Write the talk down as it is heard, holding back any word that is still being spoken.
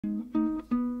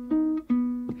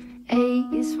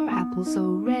is for apple, so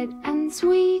red and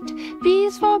sweet. B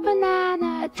is for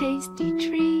banana, a tasty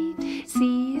treat.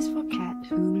 C is for cat,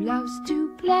 who loves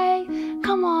to play.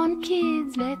 Come on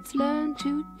kids, let's learn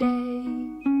today.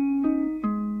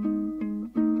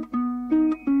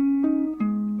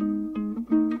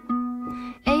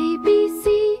 A, B,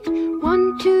 C,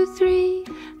 1, 2, 3.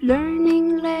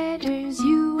 Learning letters,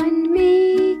 you and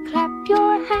me. Clap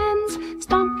your hands,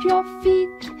 stomp your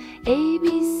feet. A, B,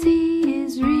 C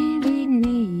is really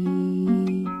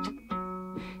neat.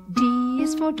 D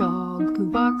is for dog,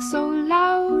 who barks so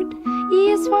loud.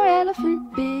 E is for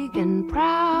elephant, big and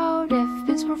proud. F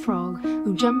is for frog,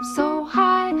 who jumps so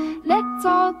high. Let's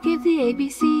all give the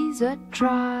ABCs a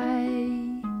try.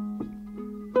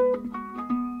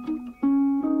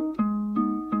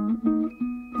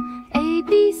 A,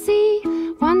 B, C,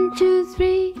 1, 2,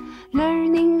 3.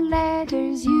 Learning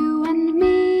letters, you and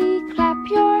me. Clap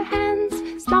your hands,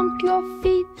 stomp your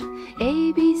feet.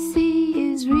 A, B,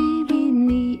 C is really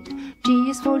neat. G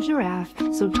is for giraffe,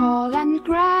 so tall and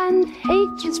grand.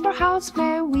 H is for house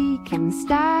where we can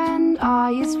stand.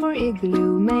 I is for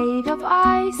igloo made of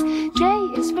ice. J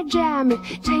is for jam, it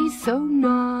tastes so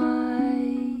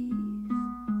nice.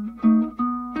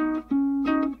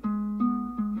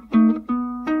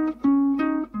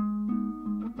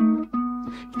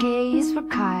 K is for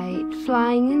kite,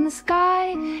 flying in the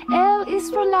sky. L is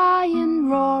for lion,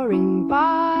 roaring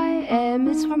by. M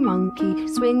is for monkey,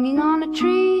 swinging on a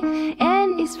tree.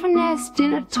 N is for nest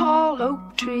in a tall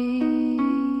oak tree.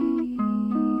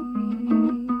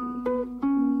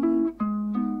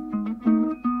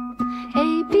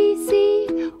 A, B,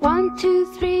 C, 1, 2,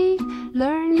 3.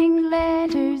 Learning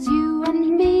letters, you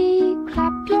and me.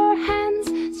 Clap your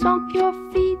hands, stomp your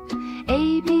feet.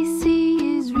 A, B,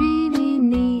 C is really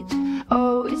neat.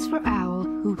 O is for owl,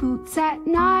 who hoots at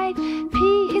night. P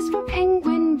is for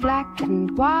penguin, black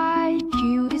and white.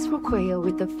 Q is for quail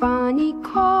with a funny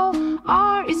call.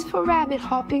 R is for rabbit,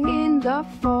 hopping in the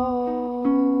fall.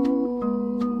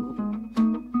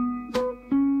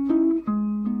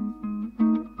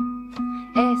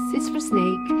 S is for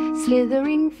snake,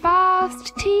 slithering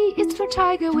fast. T is for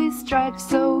tiger with stripes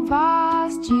so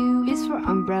vast. U is for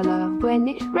umbrella when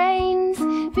it rains.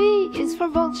 V is for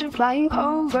vulture flying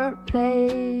over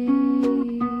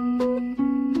plains.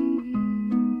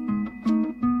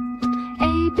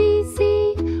 A, B, C,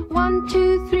 1,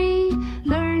 2, 3.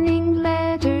 Learning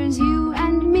letters, you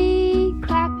and me.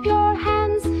 Clap your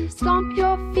hands, stomp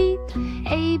your feet.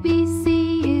 A, B,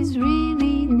 C is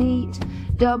really neat.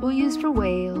 W is for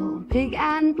whale, big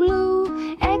and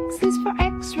blue. X is for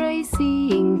X-ray,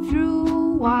 seeing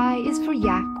through. Y is for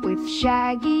yak with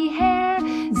shaggy hair.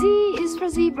 Z is for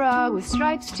zebra with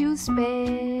stripes to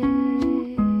spare.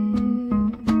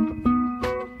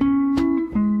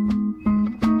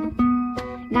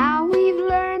 Now we've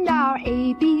learned our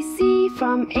ABC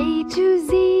from A to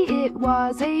Z. It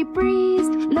was a breeze,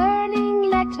 learning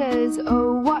letters,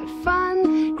 oh what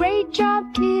fun. Great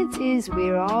job kids,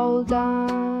 we're all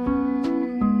done.